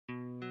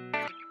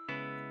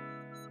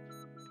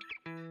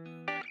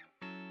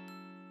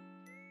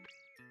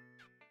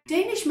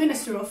Danish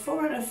Minister of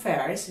Foreign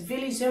Affairs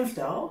Willy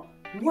Zumfdal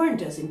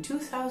warned us in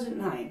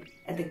 2009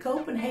 at the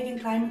Copenhagen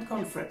Climate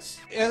Conference.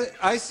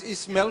 Ice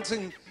is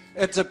melting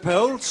at the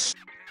poles.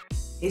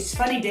 His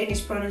funny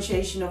Danish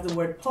pronunciation of the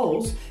word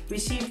poles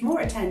received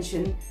more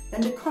attention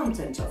than the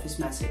content of his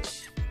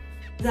message,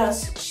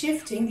 thus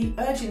shifting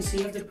the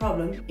urgency of the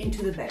problem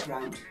into the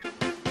background.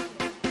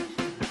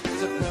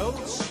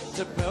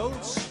 The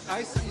poles,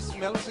 ice is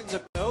melting the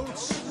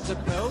poles,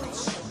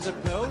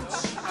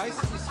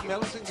 ice is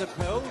melting the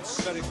poles,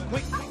 very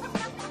quick,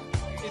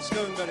 it's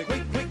going very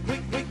quick,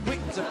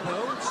 the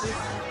poles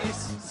is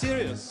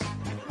serious,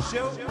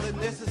 show the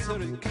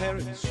necessary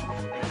courage,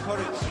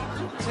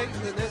 take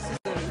the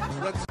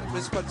necessary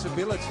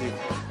responsibility,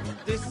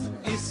 this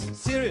is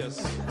serious,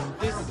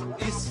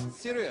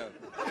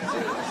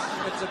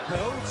 at the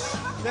poles,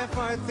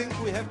 therefore I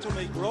think we have to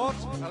make broad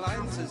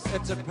alliances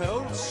at the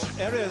poles,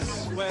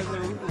 areas where the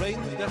rain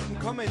doesn't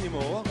come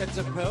anymore, at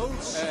the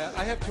poles.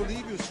 I have to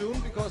leave you soon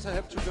because I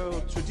have to go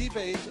to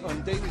debate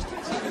on Danish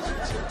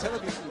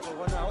television for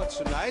 1 hour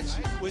tonight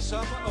with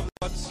some of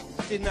what's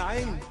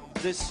denying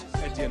this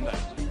agenda.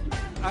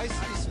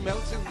 Ice is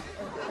melting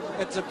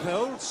at the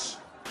poles.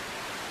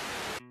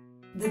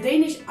 The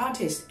Danish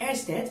artist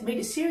Ørsted made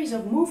a series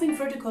of moving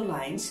vertical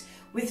lines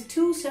with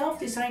two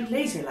self-designed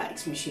laser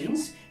lights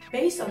machines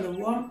based on the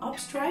warm-up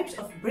stripes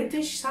of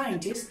British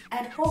scientists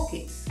at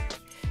Hawkins.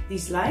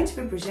 These lines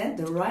represent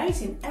the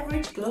rise in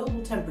average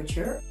global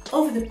temperature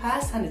over the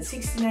past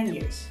 169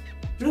 years.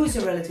 Blue is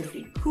a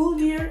relatively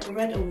cool year,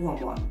 red a warm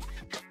one.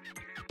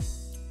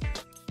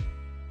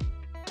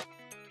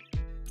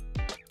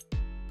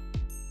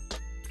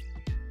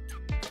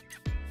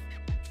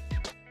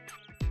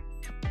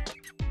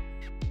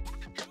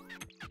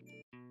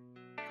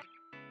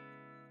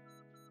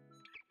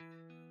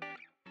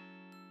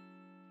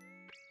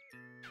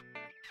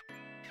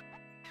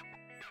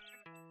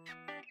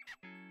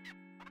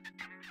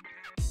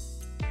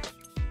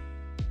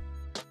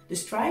 The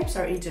stripes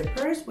are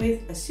interspersed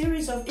with a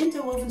series of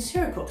interwoven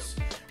circles,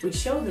 which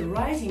show the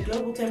rise in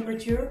global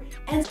temperature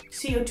and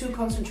CO2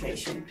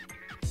 concentration.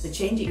 The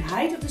changing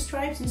height of the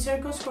stripes and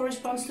circles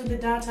corresponds to the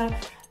data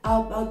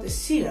about the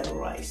sea level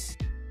rise.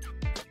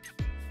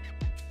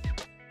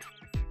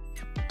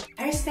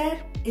 Ørsted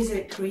is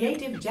a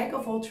creative jack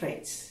of all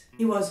trades.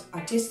 He was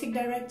artistic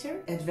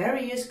director at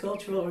various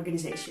cultural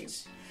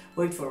organizations,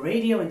 worked for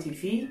radio and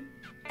TV,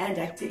 and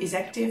is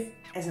active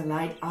as a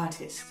light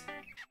artist.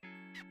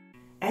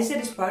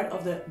 Ørsted is part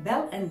of the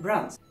Bell and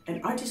Brand,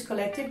 an artist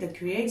collective that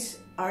creates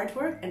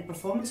artwork and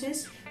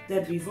performances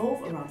that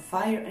revolve around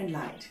fire and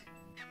light.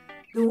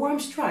 The warm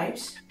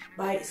stripes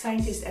by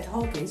scientists at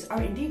Hawkins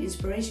are indeed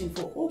inspiration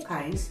for all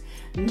kinds,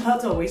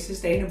 not always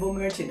sustainable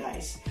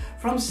merchandise,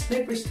 from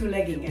slippers to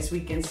leggings, as we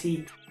can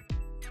see.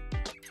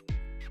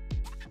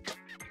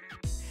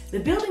 The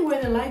building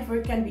where the light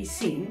work can be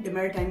seen, the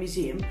Maritime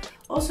Museum,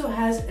 also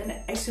has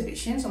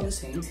exhibitions on the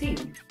same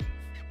theme.